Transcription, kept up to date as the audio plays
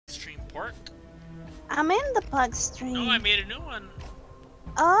pork? I'm in the pug stream. No, I made a new one.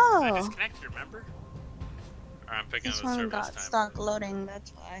 Oh. I disconnected, remember? Or I'm picking up This the one server got this time. stuck loading,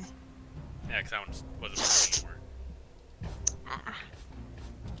 that's why. Yeah, because that one just wasn't working anymore. Ah.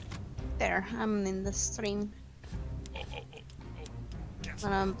 There, I'm in the stream. Oh. Yes.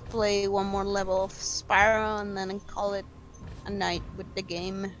 I'm gonna play one more level of Spyro and then call it a night with the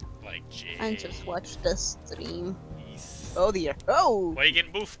game. Like, jeez. And just watch the stream. Oh dear. Oh! Why are you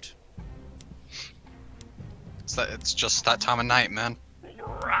getting boofed? It's just that time of night, man.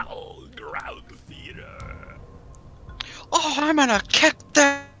 Growl the theater. Oh, I'm gonna kick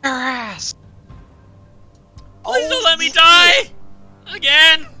their ass! Please don't let me die!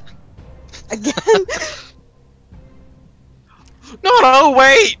 Again! Again? No,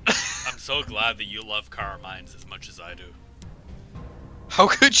 wait! I'm so glad that you love car mines as much as I do. How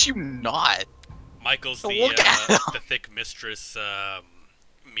could you not? Michael's Look at him. the thick mistress,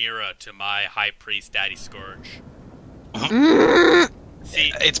 Mira to my high priest Daddy Scourge.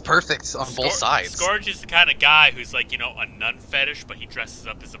 See, It's perfect on both sides. Scourge is the kind of guy who's like, you know, a nun fetish, but he dresses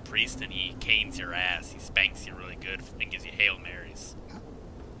up as a priest and he canes your ass. He spanks you really good and gives you Hail Marys.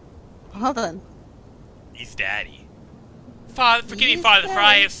 Hold on. He's Daddy. Father, forgive me, Father, for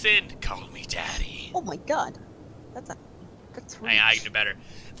I have sinned. Call me Daddy. Oh my god. That's Hang on, I can do better.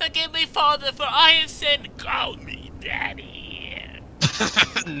 Forgive me, Father, for I have sinned. Call me Daddy.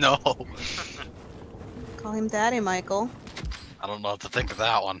 No. Call him Daddy, Michael. I don't know what to think of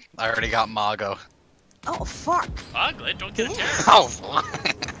that one. I already got Mago. Oh fuck. Ugly, don't get a tear. Oh,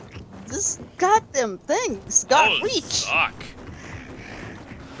 fuck. This goddamn thing's got reach. Suck.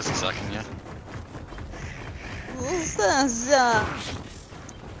 This is sucking, yeah. This is,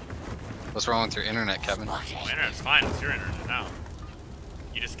 What's wrong with your internet, Kevin? My internet's fine, it's your internet now.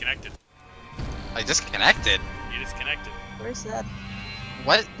 You disconnected. I disconnected? You disconnected. Where's that?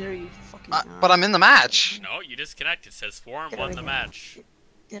 What? There you fucking But I'm in the match. No, you disconnected. It says Forum Get won over the here. match.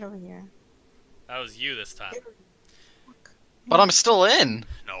 Get over here. That was you this time. Get over here. Fuck. But I'm still in.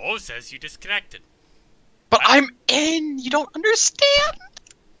 No, it says you disconnected. But I'm in. You don't understand.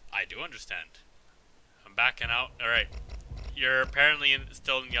 I do understand. I'm backing out. Alright. You're apparently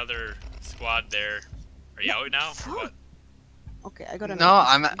still in the other squad there. Are you out now? Or what? Okay, I gotta. No,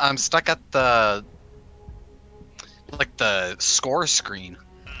 I'm stuck at the the score screen.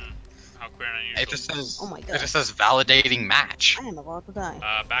 How queer and unusual. It just says Oh my god. it just says validating match. I am about to die.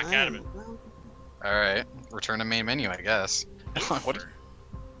 Back I out of am it. about- All right, return to main menu, I guess. What?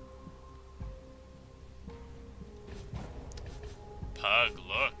 Pug,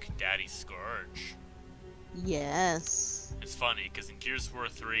 look, Daddy Scourge. Yes. It's funny, because in Gears of War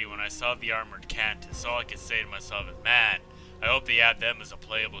 3, when I saw the Armored Cantus, all I could say to myself is, man, I hope they add them as a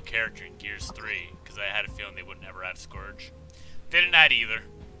playable character in Gears 3, because I had a feeling they wouldn't ever add Scourge. They didn't add either.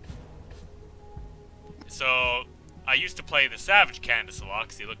 So, I used to play the Savage Cantus a lot,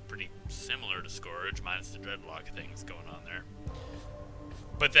 because he looked pretty similar to Scourge, minus the dreadlock things going on there.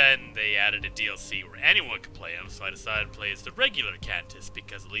 But then they added a DLC where anyone could play him, so I decided to play as the regular Cantus,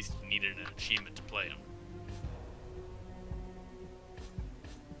 because at least you needed an achievement to play him.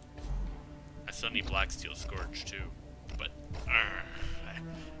 I still need Blacksteel Scourge too, but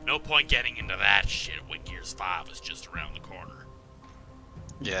no point getting into that shit when Gears 5 is just around the corner.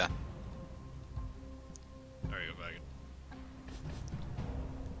 Yeah. There you go,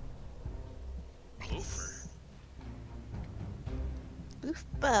 back. Oofer. Boof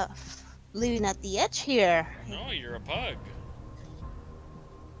buff. Living at the edge here. No, you're a pug.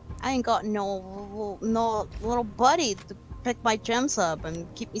 I ain't got no little buddy to pick my gems up and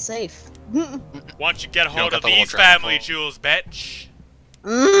keep me safe. Once you get a don't hold got of the little these dragon family ball. jewels, bitch.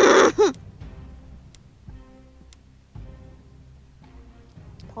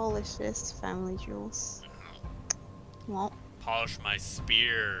 Polish this family jewels. Well, Polish my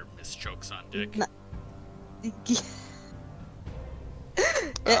spear, Miss Chokes on Dick.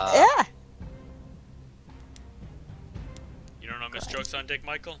 yeah. You don't know Miss Chokes on Dick,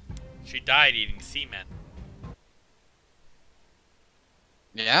 Michael? She died eating semen.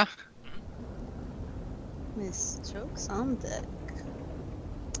 Yeah. Miss Jokes on Deck.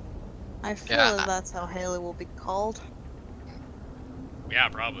 I feel Yeah. that that's how Haley will be called. Yeah,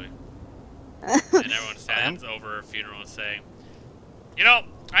 probably. And everyone stands over her funeral saying, you know,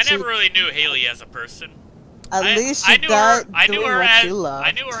 I never really knew Haley as a person. At least she I knew died I knew doing her what as she loved.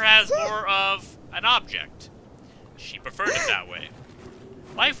 I knew her as more of an object. She preferred it that way.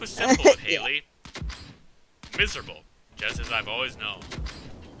 Life was simple with Haley. Miserable, just as I've always known.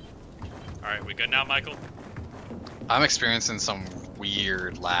 Alright, we good now, Michael? I'm experiencing some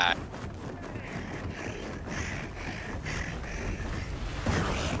weird lag.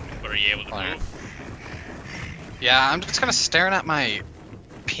 What are you able to Fine. move? Yeah, I'm just kind of staring at my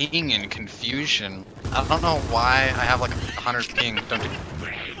ping in confusion. I don't know why I have like 100 ping. Don't do.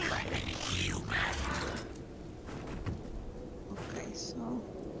 Okay, so.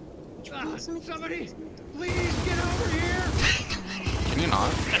 Somebody, please get over here! Can you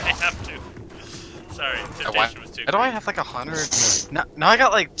not? I have to. Sorry, Why, temptation was too why do I great. have like 100? Now I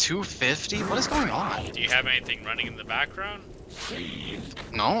got like 250? What is going on? Do you have anything running in the background?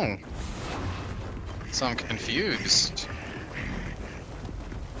 No. So I'm confused.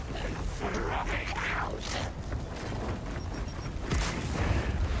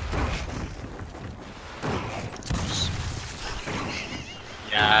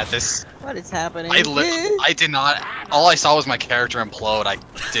 Yeah, this. What is happening? I did not. All I saw was my character implode. I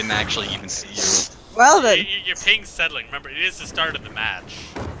didn't actually even see you. Well then. Your ping's settling. Remember, it is the start of the match.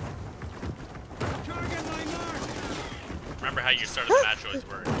 Target my mark! Remember how your start of the match always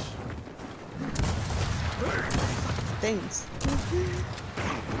worked. Things.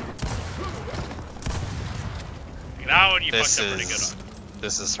 That one you This fucked up pretty good is. on.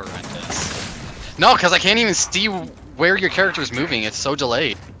 This is horrendous. No, because I can't even see where your character is moving. It's so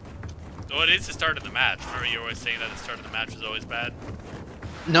delayed. Well, it is the start of the match. Remember you were always saying that the start of the match was always bad?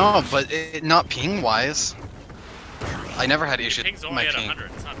 No, but not ping wise. I never had issues Ping's with only my at ping.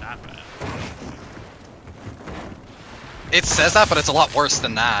 100. It's not that bad. It says that, but it's a lot worse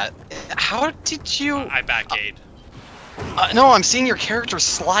than that. How did you? I backade. No, I'm seeing your character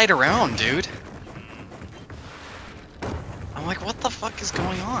slide around, dude. I'm like, what the fuck is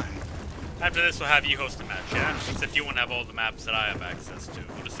going on? After this, we'll have you host a match, yeah? Except you won't have all the maps that I have access to.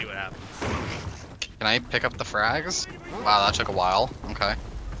 We'll just see what happens. Can I pick up the frags? Wow, that took a while. Okay.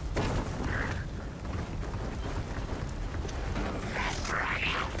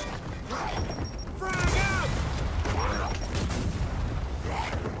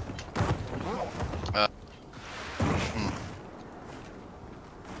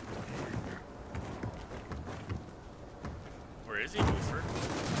 Where is he, Goofer?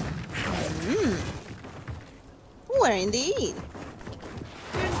 Where indeed?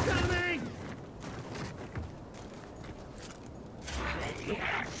 Incoming!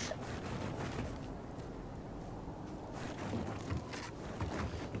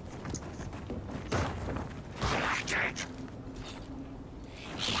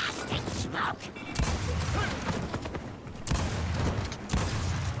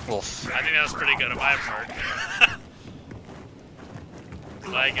 Wolf. I think that was pretty good on my part.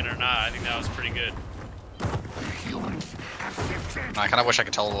 Lagging or not, I think that was pretty good. I kind of wish I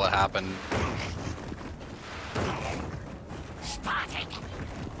could tell what happened.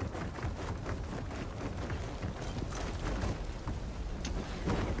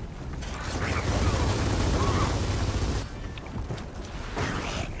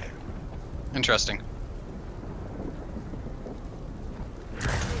 Interesting.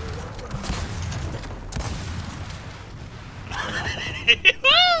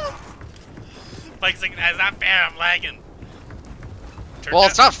 Mike's like, that's not fair, I'm lagging. Well,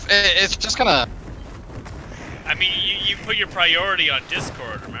 it's not. It's just gonna. I mean, you put your priority on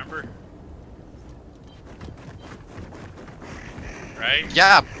Discord, remember? Right?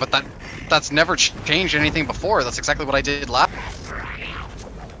 Yeah, but that's never changed anything before. That's exactly what I did last.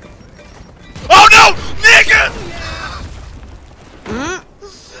 Oh no! Nigga! Mm?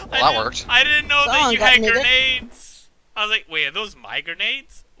 Well, that worked. I didn't know that Someone you got had nigga. grenades. I was like, wait, are those my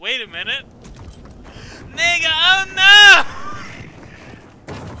grenades? Wait a minute. Nigga, oh no!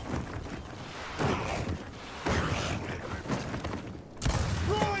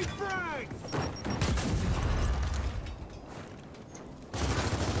 Throwing frags!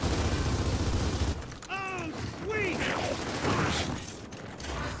 Oh, sweet!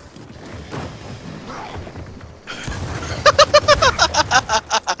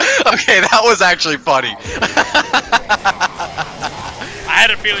 Okay, that was actually funny. I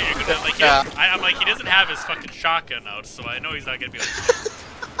had a feeling you could like. Yeah. I'm like, he doesn't have his fucking shotgun out, so I know he's not gonna be like.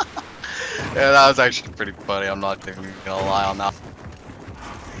 Yeah, that was actually pretty funny. I'm not even gonna lie on that.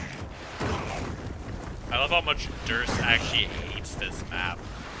 I love how much Durst actually hates this map.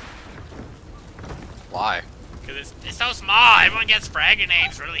 Why? Because it's so small, everyone gets frag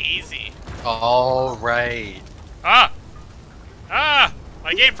grenades really easy. Oh, right. Ah! Ah!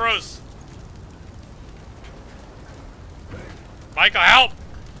 My game froze! Michael, help!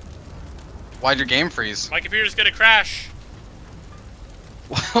 Why'd your game freeze? My computer's gonna crash.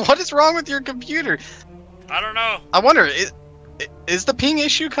 What is wrong with your computer? I don't know. I wonder, is the ping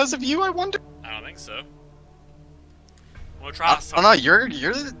issue because of you, I wonder? I don't think so. We'll try I something. don't know, you're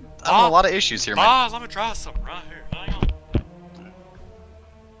having a lot of issues here, man. Boss, let me try something right here. Hang on.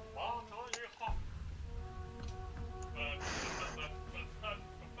 Boss?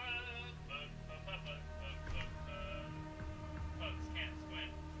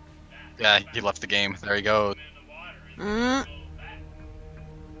 Yeah, he left the game. There he goes. Mm.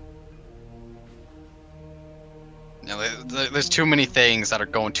 Yeah, there's too many things that are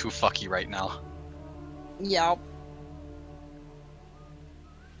going too fucky right now. Yup.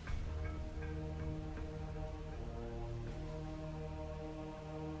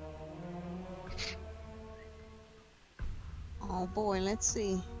 Oh boy, let's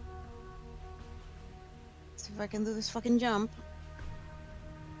see. See if I can do this fucking jump.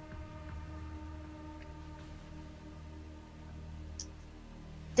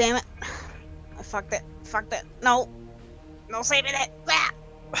 Damn it. I fucked it. Fucked it. No. No saving it. Ah!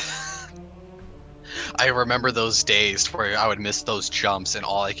 I remember those days where I would miss those jumps and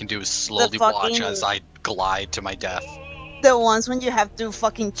all I can do is slowly watch fucking- as I glide to my death. The ones when you have to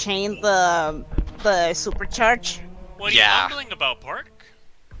fucking chain the supercharge. What are Yeah. you mumbling about, Park?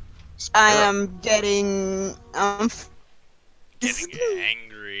 I am getting Getting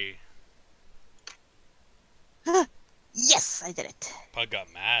angry. Yes, I did it. Pug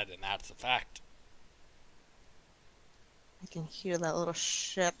got mad, and that's a fact. I can hear that little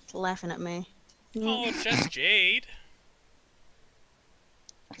shit laughing at me. Oh, it's just Jade.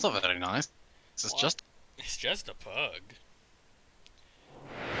 It's not very nice. This is What? just. It's just a pug.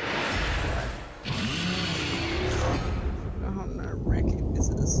 Oh, nerve-wracking this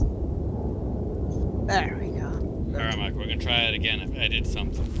is. There we go. Alright, Mike, we're gonna try it again. I did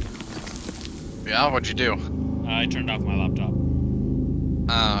something. Yeah, what'd you do? I turned off my laptop.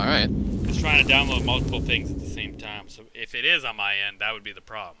 Alright. I was trying to download multiple things at the same time, so if it is on my end, that would be the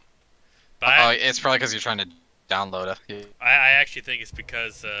problem. But Oh, it's probably because you're trying to download it. I actually think it's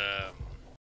because